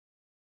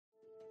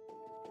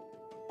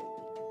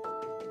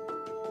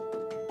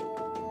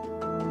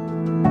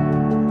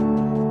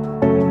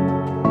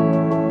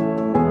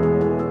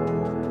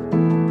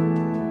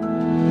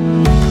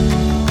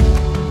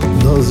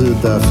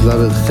Daf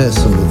Lamed Ches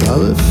Amud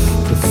Aleph,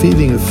 the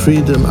feeling of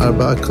freedom,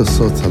 Arba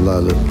Kosot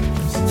Halalu.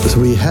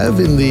 So we have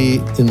in the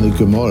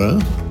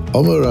Gemara,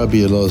 Omer Rabbi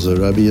Elazar.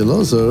 Rabbi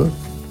Elazar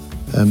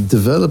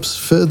develops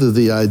further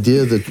the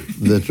idea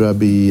that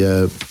Rabbi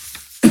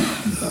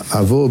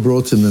Avo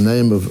brought in the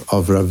name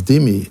of Rav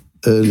Dimi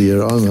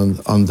earlier on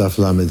Daf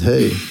Lamed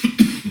Hey,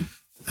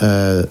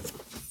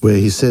 where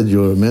he said,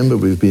 you'll remember,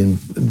 we've been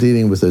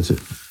dealing with it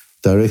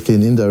directly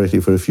and indirectly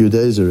for a few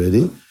days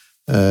already.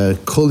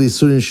 Kol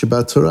Yisurin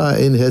Shabbat Torah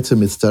ein heter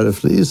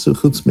mitztaref le'isur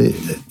chutz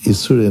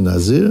me'isur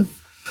nazir.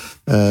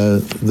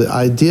 The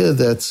idea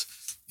that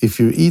if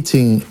you're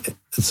eating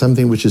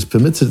something which is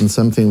permitted and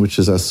something which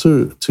is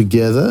asur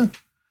together,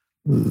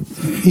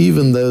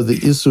 even though the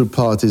isur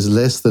part is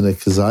less than a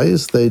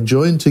kazayis, they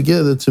join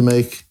together to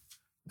make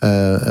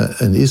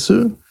an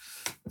isur.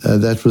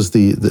 That was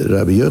the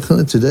Rabbi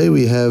Yochanan. Today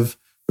we have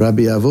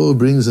Rabbi Avo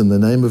brings in the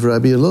name of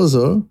Rabbi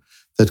Elazar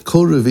that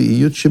kol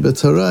revi'iyut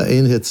shebetorah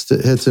ein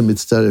heter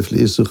mitztaref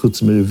le'isur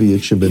chutz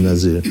me'revi'iyut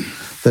shebenazir.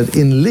 That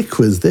in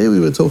liquids, there we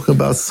were talking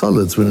about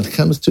solids. When it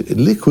comes to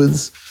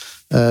liquids,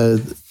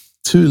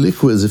 two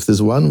liquids, if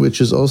there's one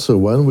which is also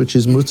one which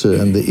is mutter,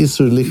 and the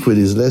isur liquid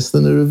is less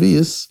than a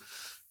revi'us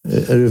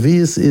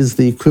is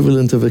the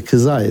equivalent of a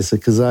kazayis. A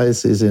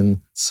kazayis is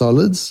in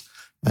solids,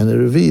 and a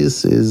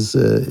revi'us is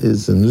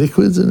in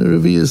liquids, and a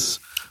revi'us,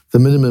 the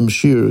minimum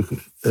shear,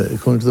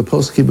 according to the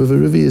poskim of a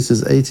revi'us,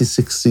 is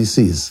 86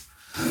 cc's.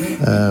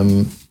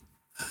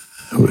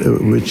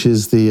 Which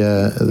is the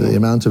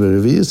amount of a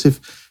revi'us.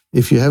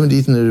 If you haven't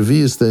eaten a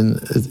revi'us, then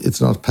it's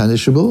not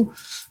punishable.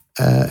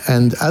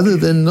 And other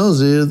than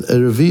Nazir, a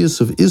revi'us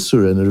of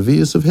Isur and a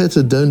revi'us of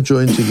Heter don't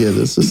join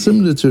together. So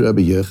similar to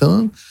Rabbi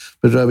Yochanan,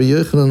 but Rabbi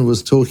Yochanan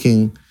was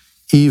talking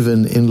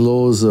even in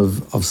laws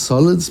of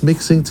solids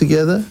mixing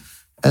together,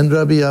 and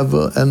Rabbi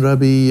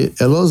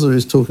Elazar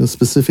is talking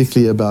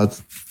specifically about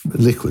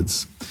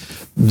liquids.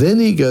 Then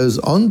he goes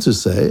on to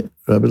say,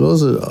 Rabbi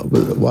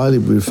Elazar, while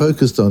we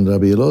focused on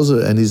Rabbi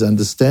Elazar and his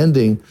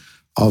understanding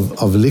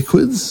of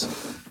liquids,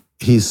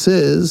 he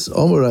says,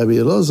 Omer Rabbi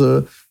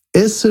Elazar,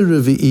 Eser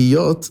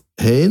revi'iyot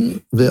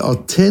hein, there are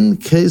 10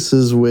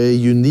 cases where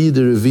you need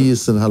a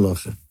revi'us in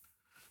halacha.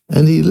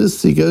 And he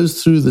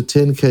goes through the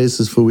 10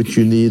 cases for which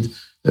you need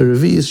a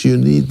revi'us. You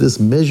need this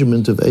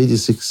measurement of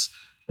 86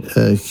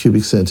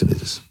 cubic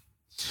centimeters.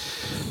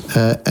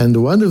 And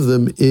one of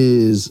them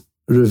is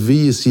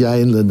revi'us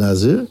yain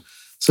lenazir.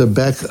 So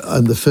back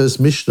on the first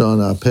Mishnah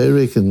on our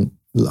Perek and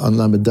on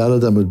Lamed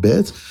Daled Amud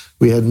Bet,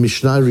 we had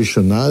Mishnah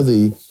Rishonah,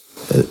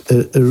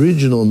 the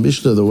original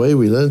Mishnah, the way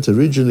we learned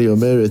originally,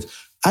 Omeret,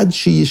 Ad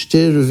she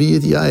yishteh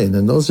revi'it yain.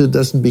 A Nazir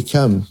doesn't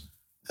become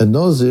a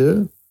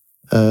Nazir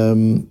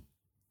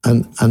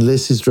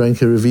unless he's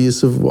drank a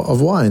revi'us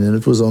of wine. And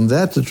it was on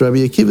that Rabbi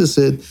Akiva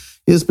said,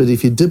 yes, but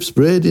if he dips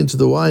bread into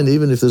the wine,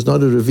 even if there's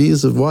not a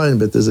revi'us of wine,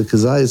 but there's a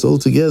kazayis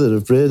altogether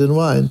of bread and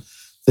wine,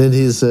 then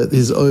he's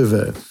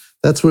over.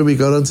 That's where we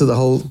got onto the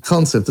whole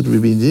concept that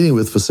we've been dealing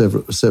with for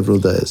several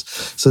days.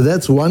 So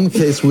that's one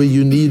case where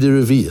you need a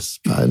revi'us.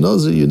 I know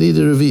that you need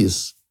a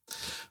revi'us.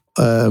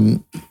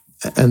 And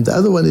the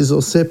other one is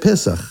Oseh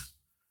Pesach.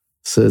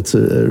 So it's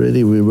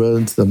already, we were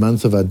into the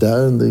month of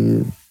Adar, and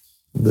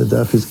the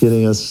daf is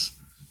getting us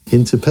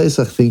into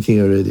Pesach thinking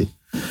already.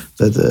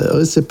 That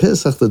Oseh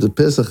Pesach, that the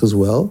Pesach as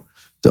well,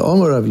 the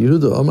Omer Rav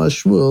Yehuda, Omer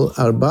Shmuel,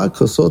 Arba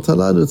Kosot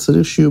Haladu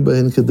Tzarich Shiu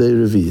Behin Kedei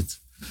Revi'it.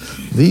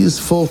 These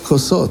 4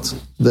 kosot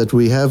that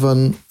we have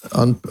on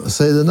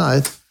Seder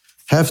night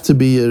have to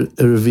be a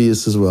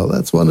revi'us as well.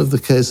 That's one of the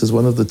cases,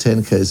 one of the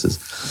 10 cases.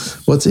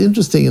 What's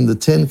interesting in the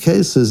 10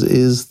 cases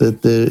is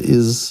that there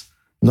is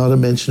not a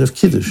mention of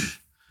Kiddush.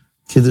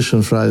 Kiddush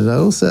on Friday night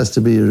also has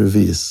to be a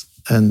revi'us.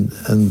 And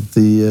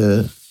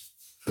the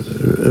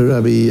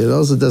Rabbi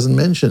Elazar doesn't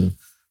mention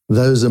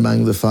those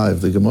among the 5.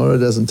 The Gemara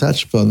doesn't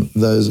touch upon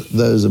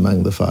those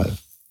among the 5.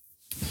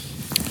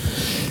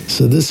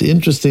 So this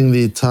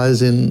interestingly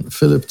ties in,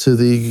 Philip, to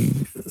the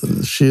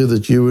shir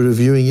that you were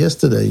reviewing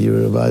yesterday. You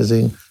were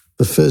revising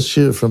the first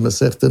shir from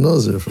Masechta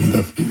Nazir, from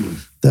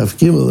Daf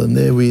Gimel, and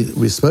there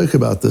we spoke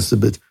about this a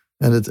bit.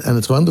 And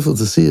it's wonderful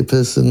to see a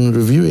person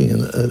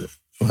reviewing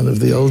one of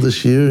the older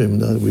shirim.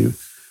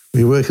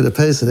 We work at a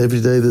pace, and every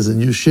day there's a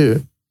new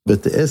shir.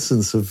 But the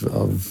essence of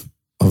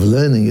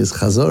learning is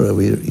chazorah.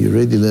 You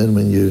really learn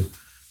when you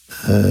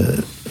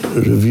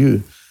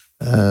review.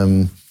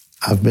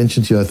 I've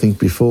mentioned to you, I think,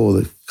 before,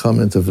 the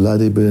comment of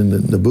Vladimir in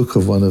the book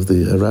of one of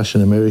the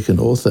Russian-American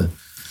author,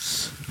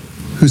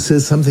 who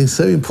says something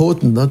so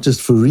important, not just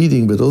for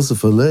reading, but also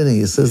for learning.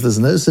 He says there's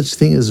no such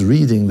thing as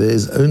reading, there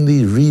is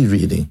only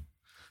rereading.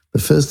 The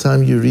first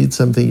time you read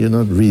something, you're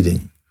not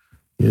reading.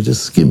 You're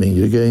just skimming,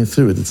 you're going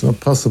through it. It's not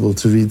possible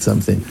to read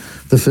something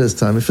the first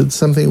time. If it's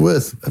something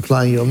worth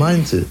applying your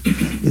mind to,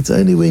 it's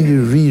only when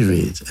you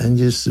reread, and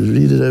you just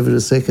read it over a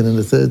second and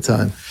a third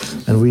time.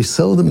 And we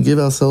seldom give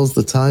ourselves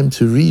the time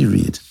to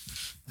reread.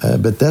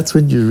 But that's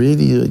when you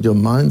really, your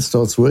mind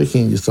starts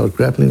working, you start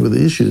grappling with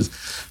the issues.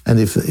 And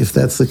if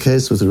that's the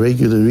case with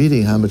regular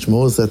reading, how much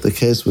more is that the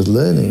case with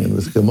learning and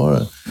with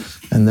Gemara?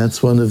 And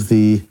that's one of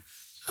the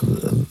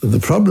the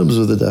problems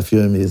with the Daf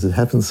Yomi is it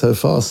happens so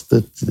fast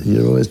that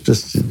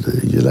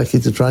you're lucky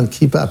to try and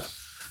keep up,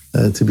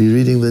 to be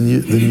reading the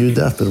new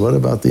Daf. But what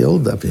about the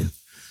old Dafim?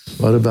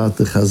 What about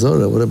the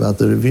Chazorah? What about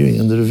the reviewing?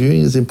 And the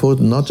reviewing is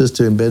important not just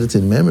to embed it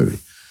in memory,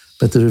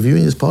 but the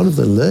reviewing is part of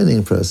the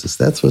learning process.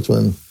 That's what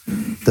one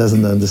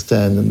doesn't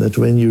understand. And that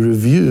when you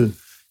review,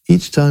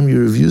 each time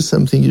you review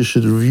something, you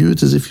should review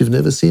it as if you've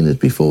never seen it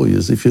before,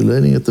 as if you're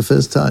learning it the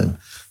first time.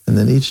 And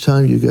then each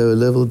time you go a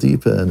level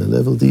deeper and a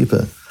level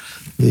deeper.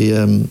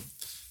 I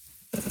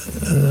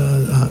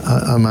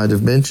might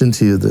have mentioned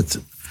to you that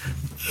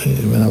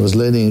when I was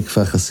learning in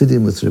Kfar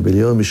Hasidim with Rebbe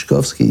Eliyahu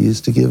Mishkovsky, he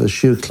used to give a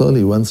shir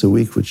kloli once a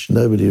week, which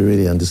nobody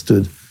really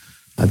understood.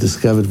 I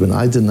discovered when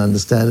I didn't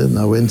understand it and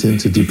I went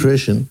into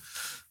depression,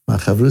 my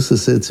chavrusa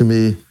said to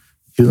me,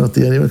 "You're not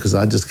the only one," because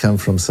I just come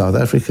from South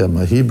Africa.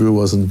 My Hebrew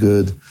wasn't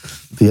good.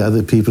 The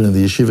other people in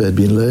the yeshiva had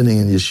been learning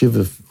in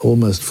yeshiva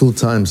almost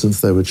full-time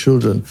since they were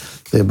children.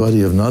 Their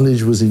body of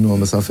knowledge was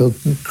enormous. I felt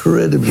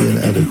incredibly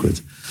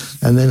inadequate.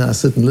 And then I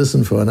sit and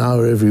listen for an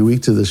hour every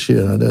week to the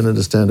shir, and I don't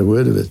understand a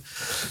word of it.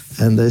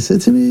 And they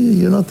said to me,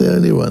 "You're not the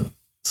only one."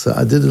 So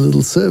I did a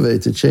little survey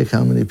to check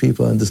how many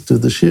people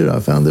understood the shir. I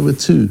found there were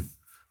 2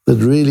 that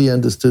really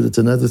understood it,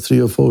 another 3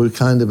 or 4 who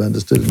kind of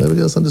understood it.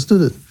 Nobody else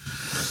understood it.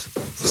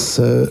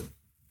 So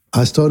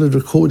I started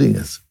recording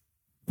it.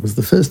 It was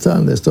the first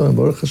time they started,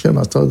 Baruch Hashem,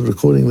 I started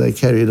recording, they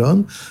carried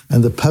on,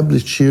 and the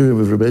published shiurim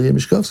with Rebbe Eliyahu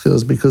Mishkovsky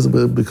was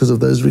because of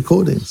those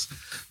recordings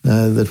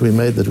that we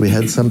made, that we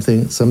had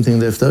something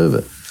left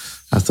over.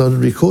 I started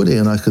recording,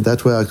 and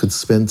that way I could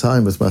spend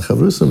time with my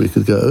chavrusa. We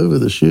could go over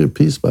the shir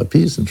piece by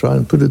piece and try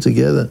and put it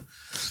together.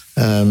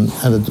 And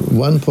at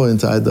one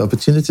point I had the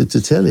opportunity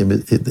to tell him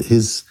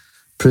his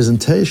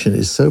presentation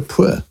is so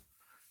poor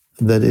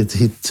that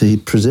he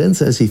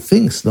presents as he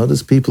thinks, not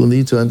as people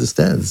need to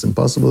understand. It's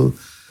impossible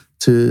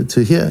to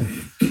hear.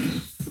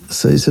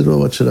 So he said, "Well,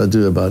 what should I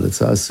do about it?"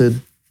 So I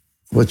said,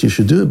 "What you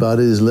should do about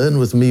it is learn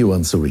with me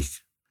once a week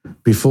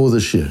before the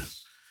shir.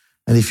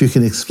 And if you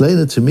can explain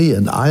it to me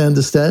and I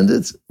understand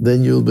it,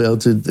 then you'll be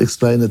able to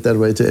explain it that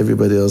way to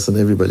everybody else and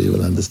everybody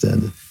will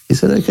understand it." He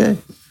said, "Okay."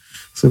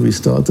 So we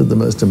started the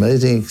most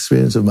amazing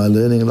experience of my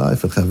learning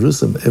life at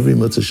Chavrusa every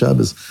Motzei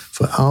Shabbos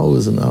for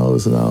hours and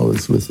hours and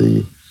hours with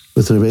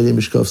Rebbe Eliyahu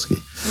Mishkovsky.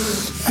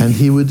 And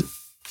he would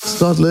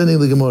start learning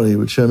the Gemara. He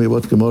would show me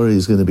what Gemara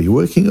he's going to be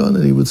working on,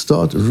 and he would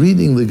start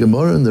reading the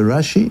Gemara and the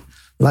Rashi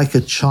like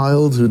a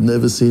child who'd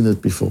never seen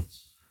it before.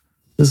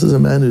 This is a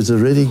man who's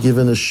already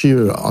given a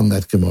shir on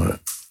that Gemara.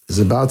 He's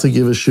about to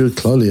give a shir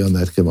kloli on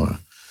that Gemara.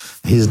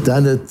 He's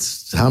done it,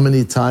 how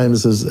many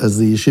times as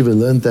the yeshiva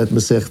learned that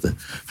Masechta?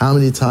 How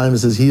many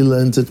times has he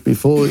learned it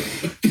before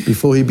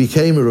he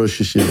became a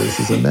Rosh Yeshiva? This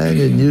is a man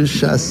who knew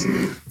Shas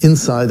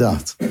inside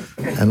out.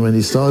 And when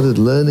he started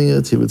learning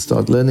it, he would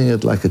start learning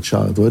it like a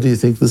child. What do you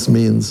think this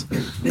means?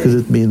 Could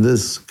it mean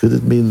this? Could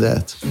it mean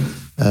that?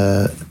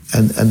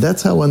 And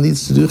that's how one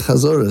needs to do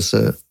Chazorah.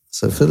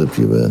 So Philip,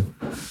 you were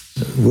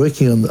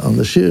working on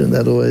the shir, and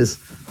that always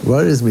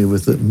worries me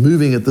with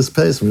moving at this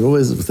pace. We're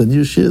always with the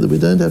new shir that we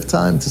don't have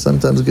time to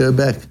sometimes go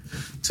back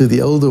to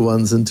the older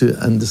ones and to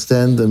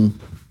understand them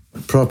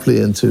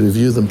properly and to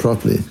review them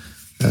properly,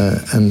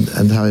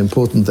 and how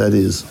important that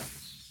is.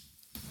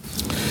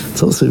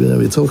 It's also,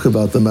 we talk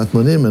about the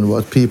matmonim and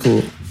what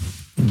people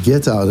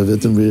get out of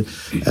it, and we're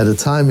at a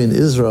time in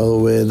Israel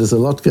where there's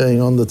a lot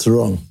going on that's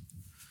wrong,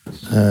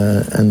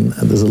 and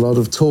there's a lot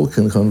of talk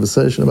and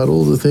conversation about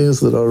all the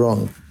things that are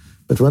wrong.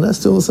 But one has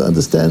to also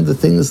understand the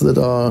things that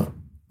are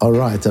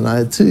right. And I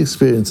had 2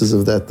 experiences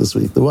of that this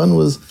week. The one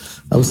was,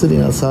 I was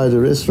sitting outside a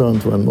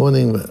restaurant one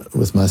morning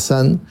with my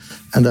son,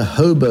 and a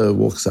hobo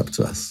walks up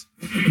to us,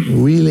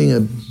 wheeling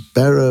a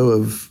barrow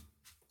of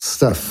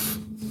stuff.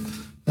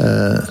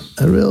 A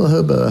real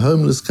hobo, a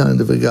homeless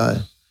kind of a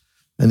guy.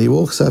 And he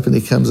walks up and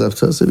he comes up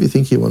to us. So we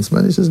think he wants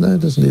money. He says, "No, he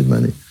doesn't need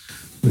money."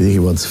 We think he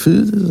wants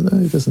food. He says, "No,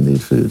 he doesn't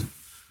need food."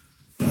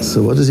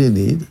 So what does he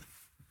need?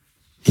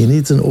 He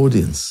needs an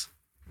audience.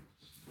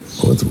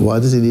 Why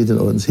does he need an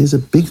audience? He's a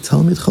big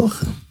Talmid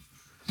Chacham.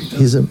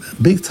 He's a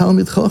big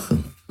Talmid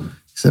Chacham.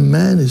 He's a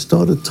man who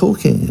started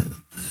talking,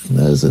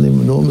 knows an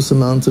enormous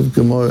amount of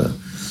Gemara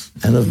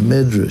and of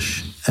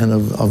Medrash and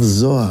of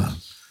Zohar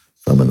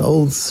from an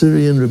old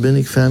Syrian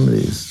rabbinic family.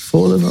 He's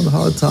fallen on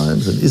hard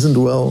times and isn't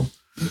well.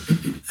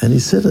 And he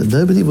said,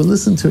 "Nobody will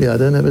listen to me. I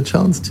don't have a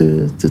chance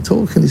to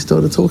talk." And he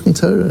started talking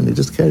Torah, and he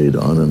just carried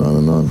on and on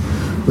and on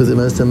with the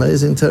most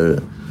amazing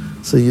Torah.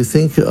 So you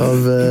think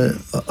of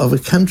a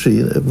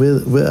country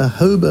where a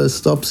hobo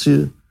stops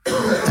you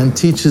and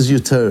teaches you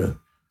Torah.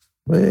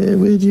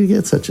 Where do you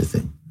get such a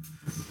thing?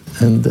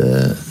 And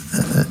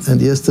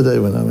yesterday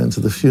when I went to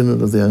the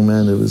funeral of the young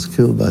man who was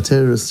killed by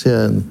terrorists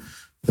here, and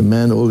the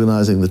man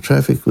organizing the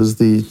traffic was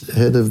the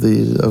head of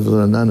the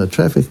Ranana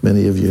traffic.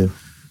 Many of you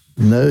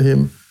know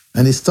him.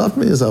 And he stopped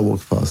me as I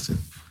walked past him.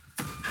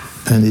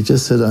 And he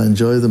just said, "I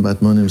enjoy the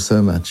Matmonim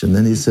so much." And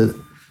then he said,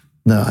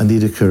 "No, I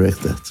need to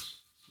correct that.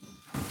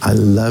 I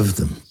love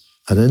them.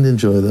 I don't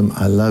enjoy them,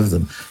 I love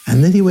them."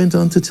 And then he went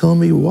on to tell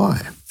me why.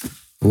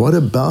 What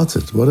about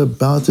it? What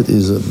about it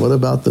is it? What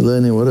about the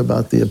learning? What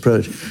about the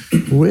approach?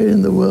 Where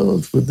in the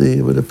world would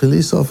a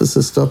police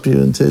officer stop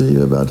you and tell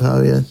you about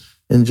how he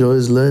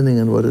enjoys learning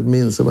and what it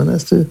means? So one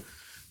has to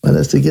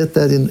get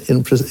that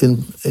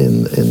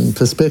in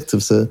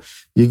perspective. So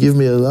you give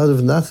me a lot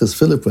of nachas,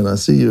 Philip, when I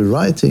see you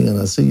writing and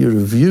I see you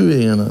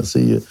reviewing and I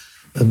see you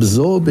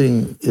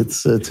absorbing.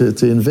 It's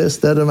to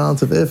invest that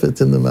amount of effort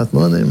in the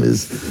Matmonim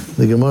is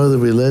the Gemara that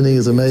we're learning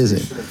is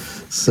amazing.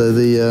 So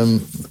he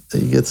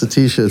gets a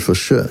T-shirt for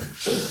sure.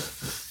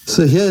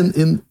 So here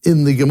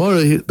in the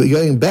Gemara,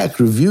 going back,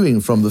 reviewing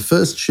from the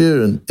first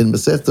shir in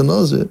Masechta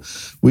Nazir,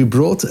 we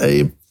brought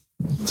a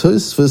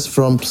Tosfos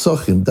from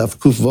Psochim, Daf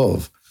Kuf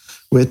Vov,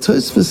 where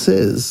Tosfos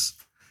says,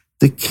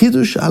 the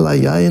Kiddush ala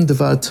yayin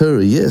devar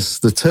Torah. Yes,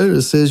 the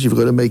Torah says you've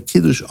got to make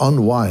Kiddush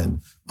on wine,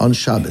 on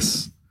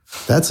Shabbos.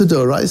 That's a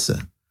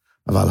Doraisa.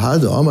 But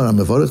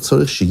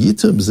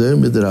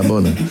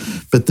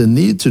the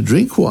need to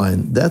drink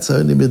wine, that's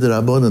only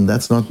midrabanan,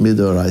 that's not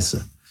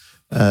midoraisa.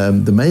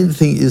 The main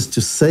thing is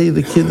to say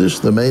the Kiddush.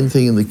 The main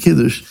thing in the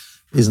Kiddush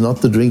is not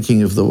the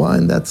drinking of the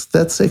wine. That's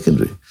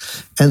secondary.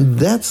 And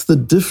that's the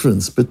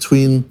difference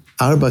between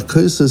Arba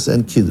Kosas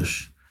and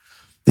Kiddush.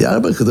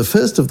 The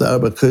first of the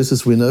Arba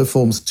Kosas we know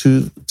forms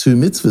two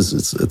mitzvahs.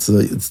 It's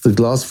the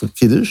glass for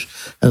Kiddush,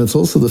 and it's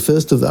also the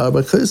first of the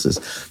Arba Kosas.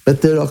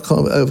 But there are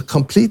a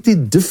completely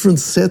different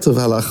set of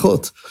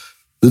halachot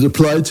that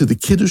apply to the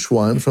Kiddush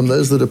wine from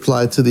those that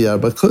apply to the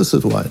Arba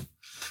Kosat wine.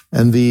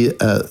 And the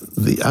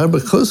Arba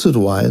Kosat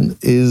wine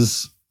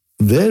is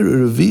their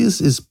revius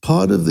is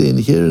part of the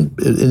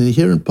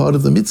inherent part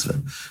of the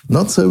mitzvah.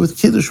 Not so with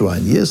Kiddush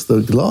wine. Yes,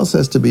 the glass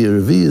has to be a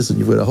revius, and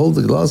you've got to hold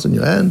the glass in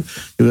your hand.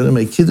 You're going to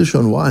make Kiddush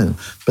on wine,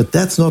 but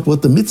that's not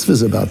what the mitzvah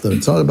is about. Though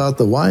it's not about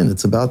the wine.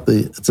 It's about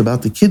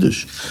the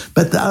Kiddush.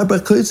 But the Arba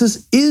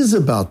Kosas is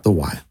about the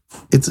wine.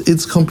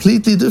 It's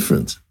completely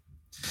different.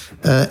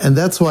 And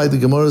that's why the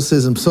Gemara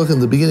says in Psochim,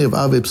 the beginning of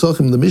Ave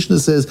Psochim, the Mishnah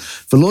says,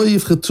 you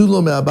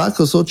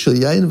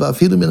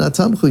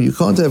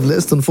can't have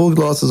less than 4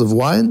 glasses of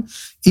wine,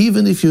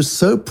 even if you're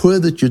so poor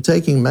that you're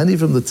taking money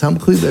from the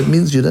tamchui. That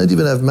means you don't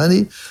even have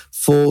money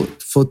for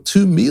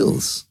 2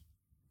 meals.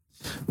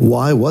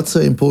 Why? What's so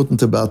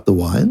important about the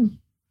wine?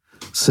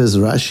 Says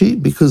Rashi,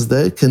 because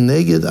they're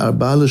keneged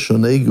arba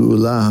leshonei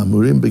geula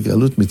hamurim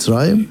begalut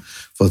Mitzrayim.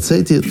 In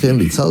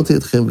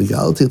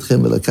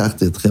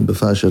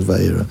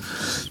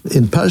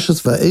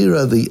Parshas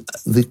Va'era,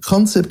 the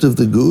concept of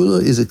the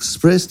Geula is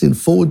expressed in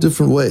 4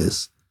 different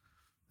ways.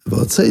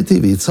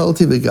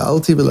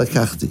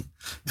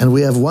 And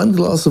we have 1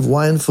 glass of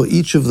wine for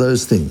each of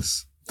those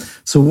things.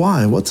 So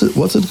why? What's it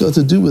got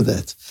to do with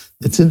that?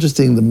 It's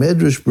interesting. The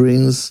Medrash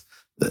brings,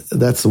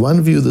 that's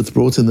one view that's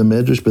brought in the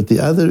Medrash, but the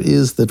other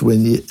is that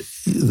when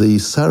the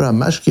Sarah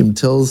Mashkim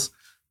tells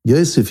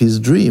Yosef his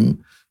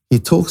dream, he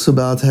talks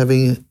about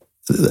holding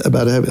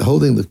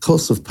the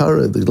kos of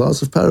Paro, the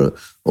glass of Paro,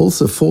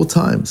 also 4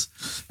 times.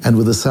 And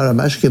with the Sarah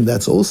Mashkim,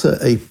 that's also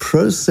a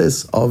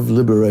process of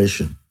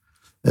liberation.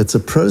 It's a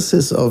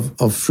process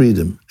of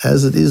freedom,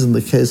 as it is in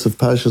the case of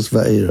Parshas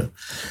Va'era.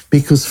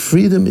 Because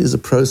freedom is a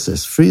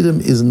process. Freedom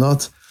is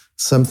not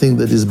something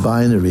that is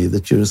binary,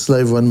 that you're a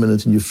slave 1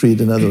 minute and you're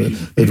freed another minute.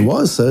 It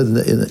was so.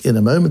 In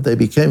a moment they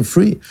became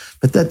free.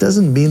 But that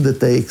doesn't mean that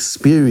they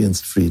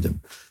experienced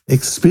freedom.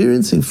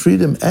 Experiencing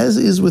freedom, as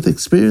is with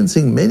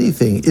experiencing many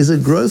things, is a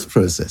growth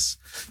process.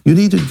 You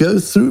need to go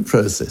through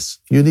process.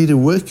 You need to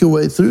work your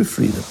way through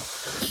freedom.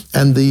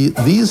 And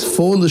these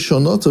 4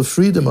 lashonot of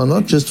freedom are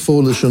not just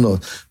 4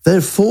 lashonot.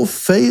 They're 4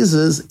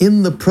 phases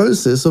in the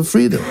process of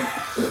freedom.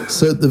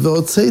 So the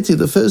V'otzeti,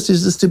 the first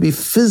is just to be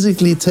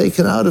physically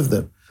taken out of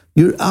them.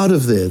 You're out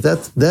of there.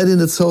 That in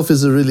itself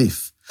is a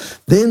relief.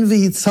 Then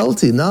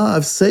V'hitzalti, now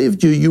I've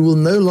saved you. You will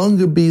no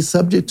longer be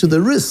subject to the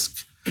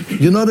risk.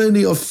 You not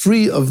only are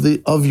free of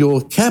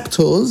your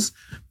captors,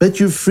 but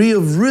you're free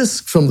of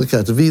risk from the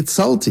captor.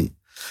 V'hitzalti.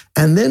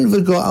 And then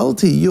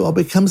v'go'alti, you are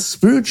become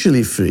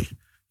spiritually free.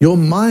 Your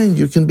mind,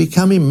 you can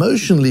become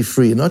emotionally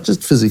free, not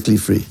just physically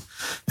free.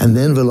 And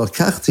then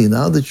v'lokachti,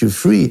 now that you're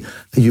free,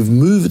 you've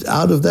moved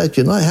out of that.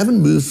 You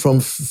haven't moved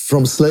from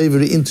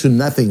slavery into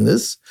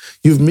nothingness.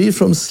 You've moved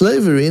from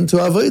slavery into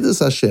avodas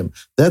Hashem.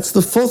 That's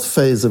the 4th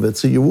phase of it.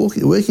 So you're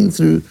working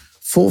through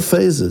 4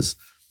 phases.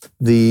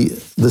 The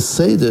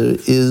Seder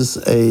is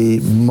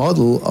a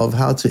model of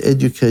how to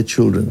educate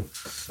children.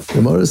 The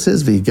Gemara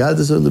says, you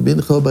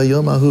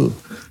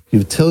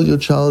tell your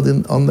child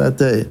on that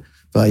day,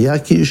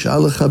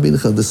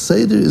 the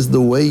Seder is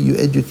the way you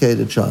educate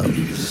a child.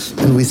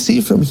 And we see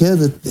from here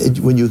that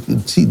when you're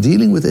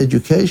dealing with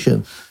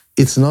education,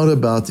 it's not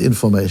about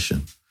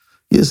information.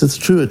 Yes, it's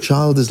true, a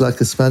child is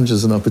like a sponge.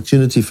 There's an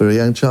opportunity for a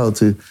young child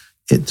to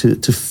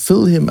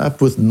fill him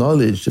up with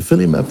knowledge, to fill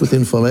him up with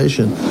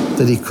information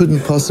that he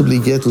couldn't possibly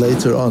get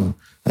later on.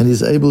 And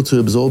he's able to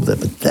absorb that.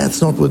 But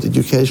that's not what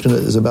education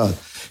is about.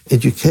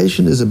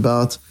 Education is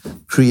about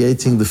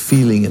creating the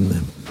feeling in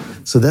them.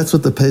 So that's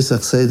what the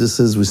Pesach Seder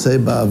says. We say,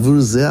 Ba'avur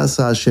zeh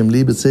asa Hashem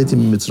li b'tzeiti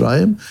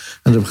miMitzrayim.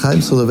 And Reb Chaim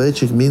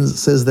Soloveitchik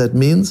says that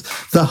means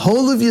the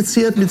whole of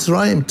Yetziat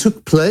Mitzrayim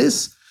took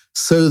place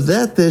so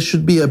that there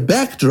should be a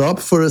backdrop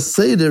for a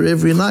Seder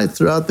every night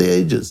throughout the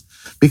ages.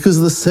 Because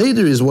the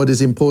Seder is what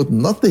is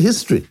important, not the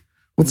history.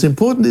 What's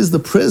important is the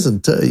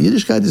present.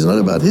 Yiddishkeit is not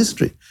about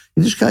history.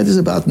 Yiddishkeit is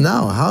about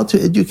now, how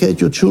to educate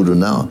your children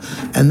now.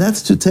 And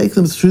that's to take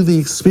them through the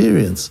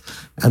experience.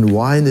 And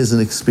wine is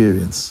an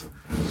experience.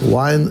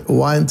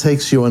 Wine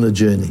takes you on a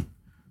journey.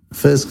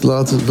 First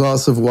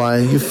glass of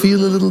wine, you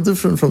feel a little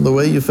different from the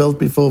way you felt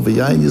before. And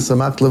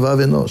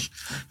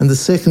the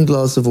second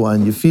glass of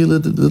wine, you feel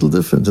it a little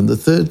different. And the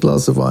third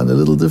glass of wine, a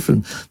little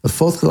different. The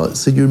fourth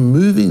glass, so you're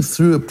moving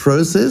through a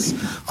process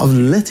of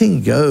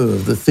letting go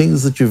of the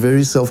things that you're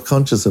very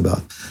self-conscious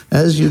about.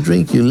 As you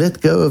drink, you let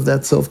go of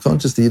that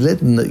self-consciousness. You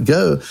let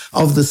go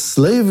of the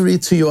slavery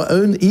to your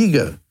own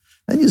ego.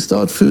 And you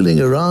start fooling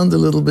around a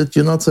little bit.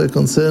 You're not so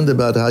concerned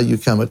about how you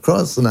come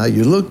across and how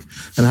you look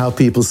and how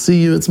people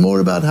see you. It's more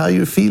about how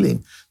you're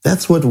feeling.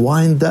 That's what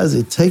wine does.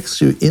 It takes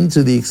you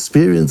into the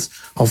experience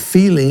of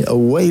feeling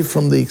away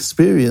from the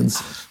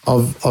experience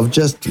of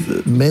just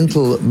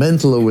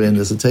mental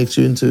awareness. It takes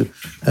you into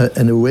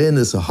an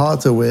awareness, a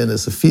heart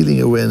awareness, a feeling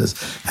awareness.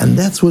 And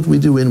that's what we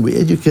do when we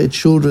educate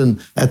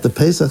children at the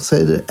Pesach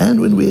Seder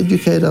and when we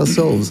educate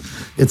ourselves.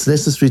 It's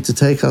necessary to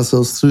take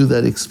ourselves through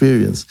that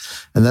experience.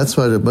 And that's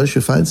why Reb Moshe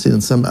Feinstein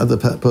and some other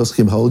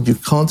poskim hold you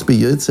can't be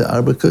Yotze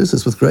Arba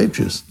Kosas with grape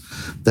juice.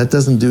 That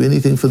doesn't do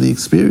anything for the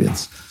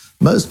experience.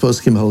 Most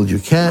poskim hold you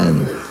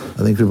can.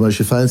 I think Reb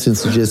Moshe Feinstein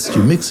suggests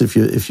you mix if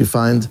you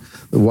find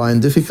the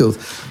wine difficult.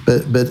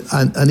 But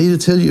I need to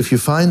tell you, if you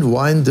find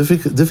wine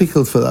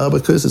difficult for the Arba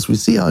Kosas, we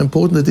see how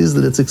important it is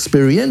that it's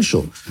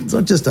experiential. It's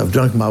not just I've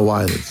drunk my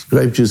wine, it's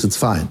grape juice, it's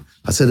fine.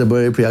 I said a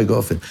Borei Pri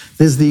Agofen.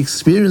 There's the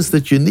experience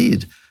that you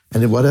need.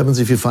 And what happens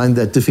if you find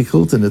that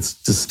difficult and it's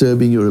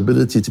disturbing your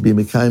ability to be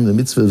Mekayim, the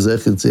mitzvah of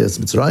Zechir Tzias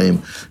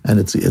Mitzrayim, and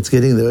it's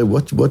getting there?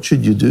 What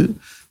should you do?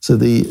 So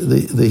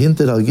the hint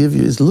that I'll give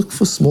you is look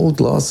for small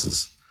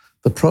glasses.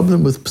 The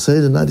problem with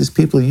Seder night is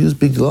people use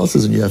big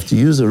glasses and you have to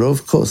use a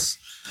rov kos.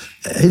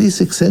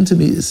 86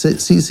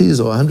 cc's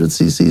or 100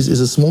 cc's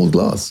is a small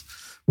glass.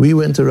 We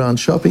went around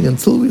shopping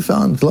until we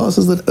found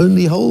glasses that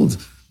only hold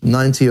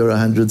 90 or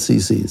 100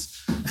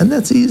 cc's. And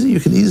that's easy.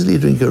 You can easily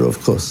drink a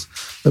rov kos.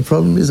 The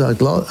problem is our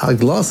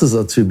glasses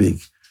are too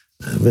big.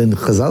 When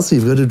Chazal say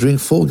you've got to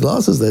drink 4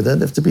 glasses, they don't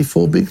have to be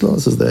 4 big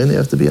glasses. They only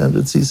have to be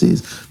 100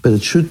 cc's. But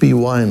it should be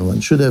wine. One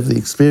should have the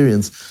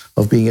experience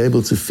of being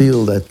able to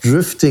feel that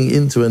drifting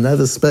into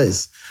another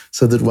space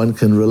so that one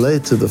can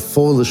relate to the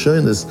 4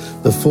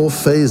 Lashonos, the 4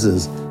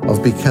 phases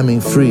of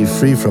becoming free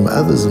from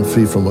others and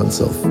free from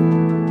oneself.